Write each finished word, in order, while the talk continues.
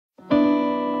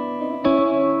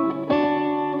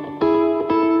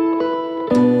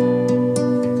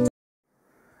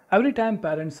Every time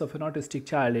parents of an autistic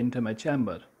child enter my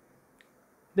chamber,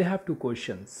 they have two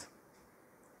questions.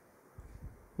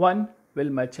 One, will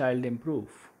my child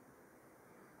improve?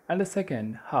 And the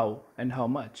second, how and how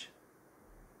much?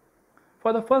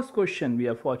 For the first question, we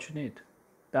are fortunate.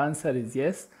 The answer is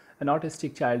yes, an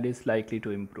autistic child is likely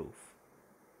to improve.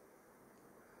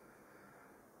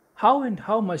 How and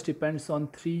how much depends on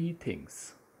three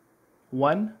things.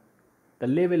 One, the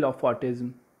level of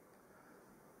autism.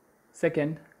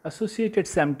 Second, associated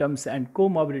symptoms and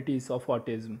comorbidities of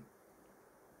autism.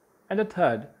 And the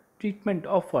third, treatment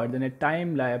offered and a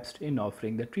time lapsed in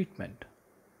offering the treatment.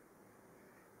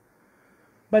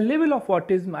 By level of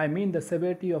autism, I mean the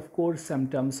severity of core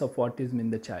symptoms of autism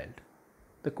in the child.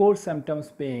 The core symptoms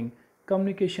being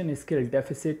communication skill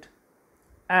deficit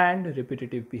and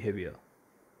repetitive behavior.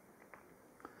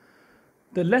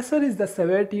 The lesser is the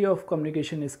severity of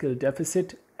communication skill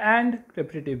deficit and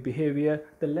repetitive behavior,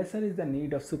 the lesser is the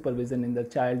need of supervision in the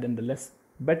child and the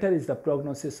better is the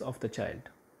prognosis of the child.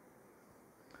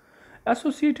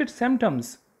 Associated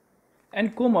symptoms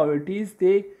and comorbidities,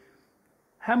 they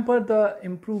hamper the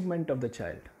improvement of the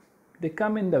child. They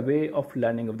come in the way of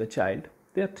learning of the child.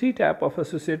 There are three types of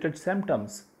associated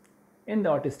symptoms in the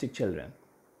autistic children: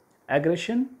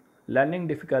 aggression, learning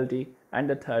difficulty, and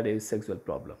the third is sexual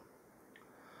problem.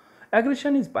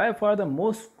 Aggression is by far the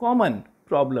most common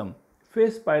problem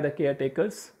faced by the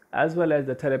caretakers as well as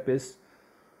the therapists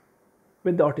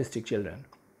with the autistic children.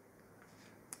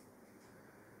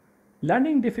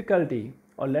 Learning difficulty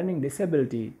or learning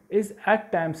disability is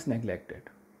at times neglected.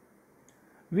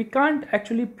 We can't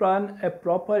actually plan a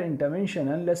proper intervention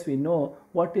unless we know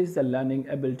what is the learning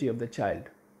ability of the child.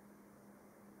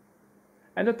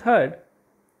 And the third,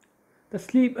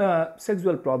 the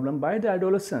sexual problem by the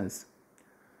adolescents.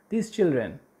 These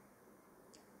children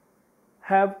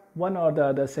have one or the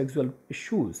other sexual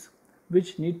issues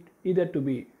which need either to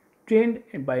be trained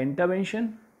by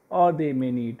intervention or they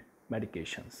may need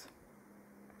medications.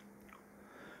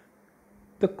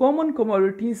 The common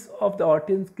comorbidities of the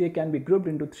autism can be grouped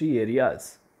into three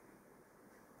areas: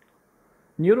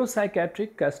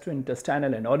 neuropsychiatric,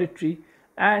 gastrointestinal and auditory,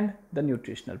 and the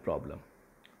nutritional problem.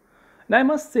 And I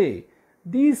must say,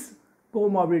 these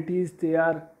comorbidities, they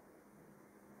are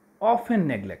often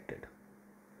neglected.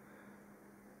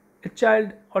 A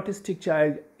autistic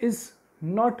child is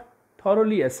not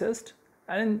thoroughly assessed,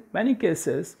 and in many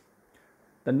cases,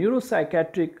 the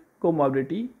neuropsychiatric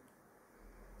comorbidity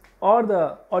or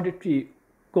the auditory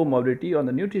comorbidity or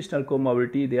the nutritional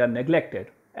comorbidity, they are neglected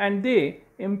and they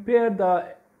impair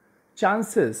the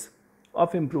chances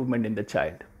of improvement in the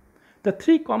child. The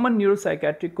three common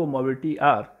neuropsychiatric comorbidity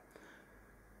are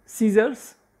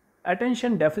seizures,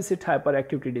 attention deficit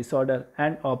hyperactivity disorder,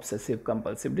 and obsessive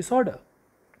compulsive disorder,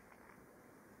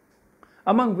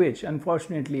 among which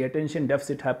unfortunately attention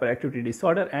deficit hyperactivity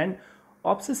disorder and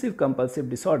obsessive compulsive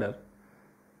disorder,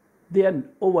 they are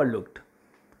overlooked.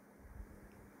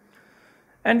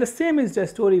 And the same is the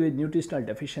story with nutritional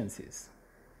deficiencies.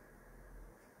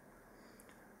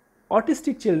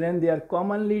 Autistic children, they are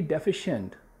commonly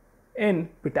deficient in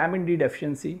vitamin D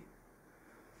deficiency,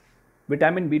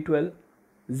 vitamin B12,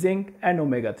 zinc and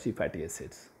omega-3 fatty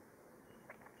acids.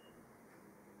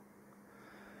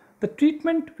 The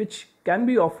treatment which can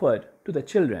be offered to the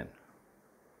children,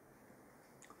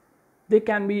 they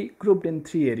can be grouped in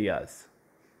three areas: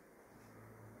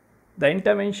 the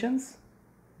interventions,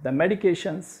 the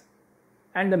medications,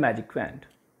 and the magic wand.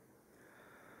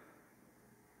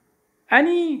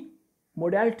 Any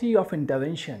modality of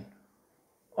intervention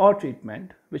or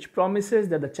treatment which promises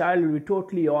that the child will be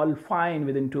totally all fine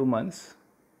within 2 months,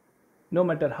 no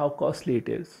matter how costly it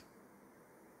is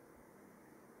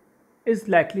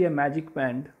likely a magic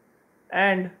wand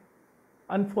and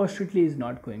unfortunately is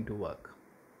not going to work.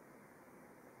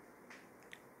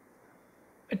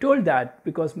 I told that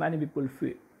because many people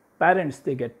feel, parents,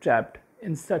 they get trapped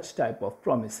in such type of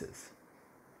promises.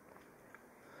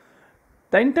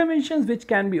 The interventions which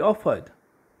can be offered,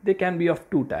 they can be of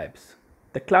two types: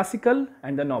 the classical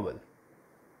and the novel.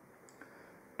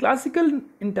 Classical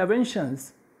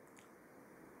interventions,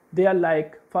 they are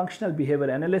like functional behavior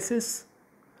analysis,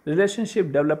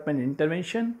 relationship development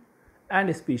intervention,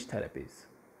 and speech therapies.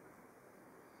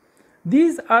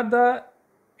 These are the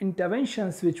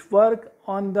interventions which work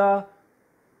on the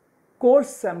core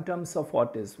symptoms of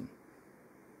autism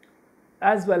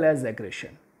as well as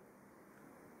aggression.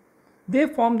 They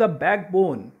form the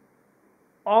backbone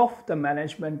of the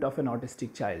management of an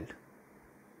autistic child.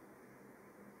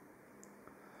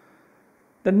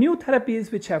 The new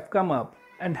therapies which have come up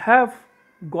and have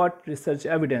got research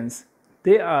evidence,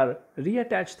 they are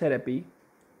reattach therapy,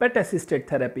 pet assisted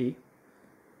therapy,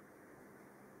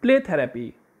 play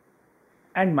therapy,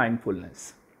 and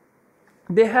mindfulness.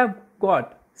 They have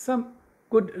got some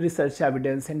good research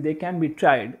evidence and they can be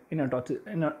tried in an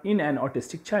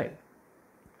autistic child.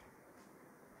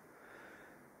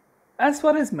 As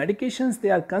far as medications they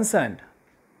are concerned,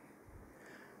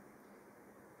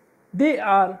 they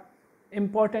are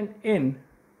important in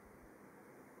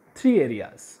 3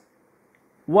 areas.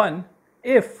 One,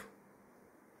 if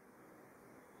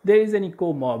there is any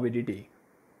comorbidity,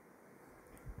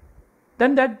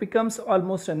 then that becomes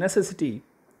almost a necessity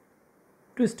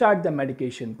to start the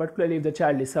medication, particularly if the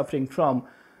child is suffering from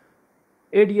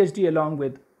ADHD along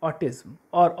with autism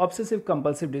or obsessive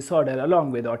compulsive disorder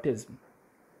along with autism.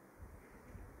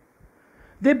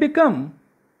 They become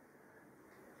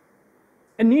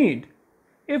a need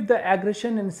if the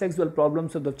aggression and sexual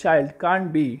problems of the child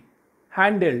can't be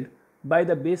handled by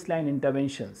the baseline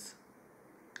interventions.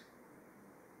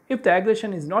 If the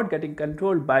aggression is not getting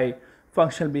controlled by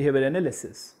functional behavior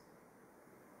analysis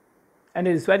and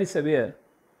it is very severe,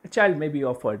 a child may be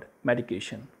offered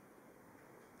medication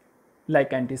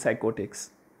like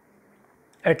anti-psychotics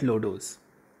at low dose.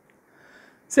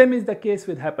 Same is the case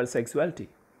with hypersexuality.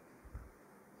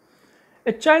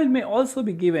 A child may also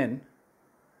be given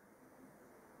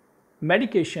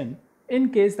medication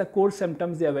in case the core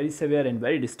symptoms they are very severe and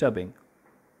very disturbing.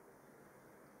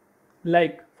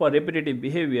 Like for repetitive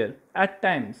behavior, at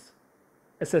times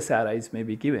SSRIs may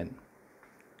be given.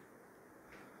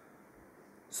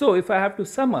 So if I have to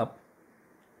sum up,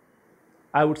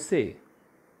 I would say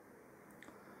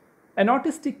an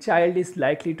autistic child is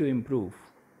likely to improve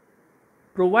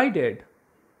provided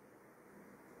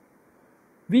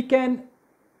we can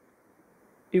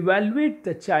evaluate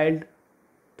the child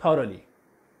thoroughly.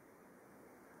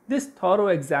 This thorough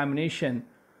examination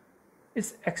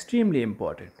is extremely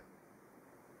important.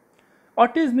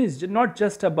 Autism is not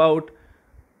just about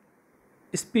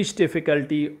speech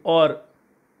difficulty or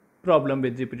problem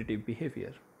with repetitive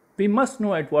behavior. We must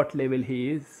know at what level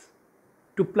he is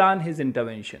to plan his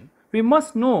intervention. We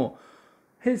must know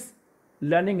his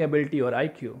learning ability or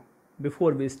IQ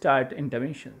before we start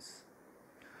interventions.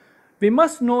 We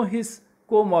must know his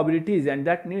comorbidities, and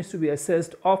that needs to be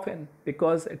assessed often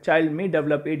because a child may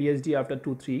develop ADHD after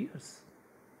 2-3 years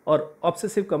or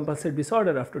obsessive compulsive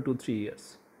disorder after 2-3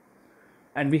 years.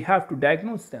 And we have to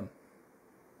diagnose them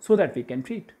so that we can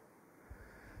treat.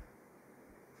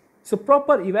 So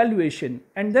proper evaluation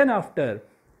and then after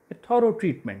a thorough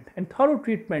treatment, and thorough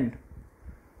treatment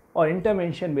or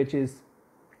intervention which is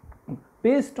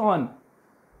based on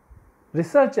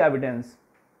research evidence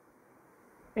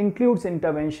includes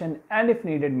intervention and if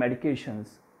needed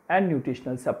medications and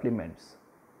nutritional supplements.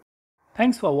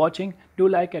 Thanks for watching. Do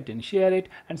like it and share it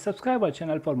and subscribe our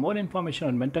channel for more information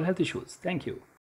on mental health issues. Thank you.